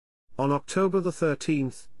On October the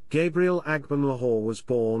 13th, Gabriel Agbonlahor was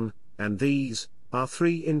born, and these are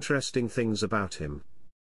three interesting things about him.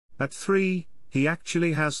 At 3, he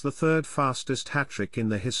actually has the third fastest hat-trick in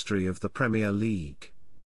the history of the Premier League.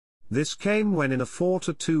 This came when in a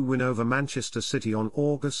 4-2 win over Manchester City on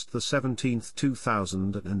August the 17th,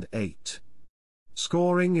 2008.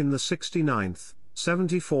 Scoring in the 69th,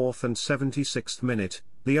 74th and 76th minute,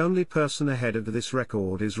 the only person ahead of this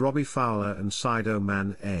record is Robbie Fowler and Sadio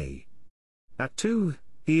Mane. At 2,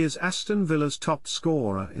 he is Aston Villa's top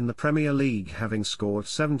scorer in the Premier League, having scored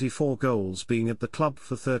 74 goals, being at the club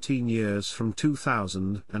for 13 years from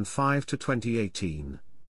 2005 to 2018.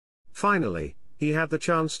 Finally, he had the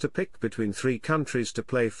chance to pick between 3 countries to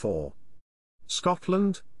play for.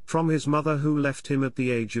 Scotland, from his mother who left him at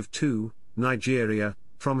the age of 2, Nigeria,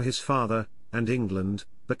 from his father, and England,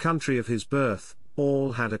 the country of his birth,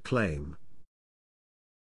 all had a claim.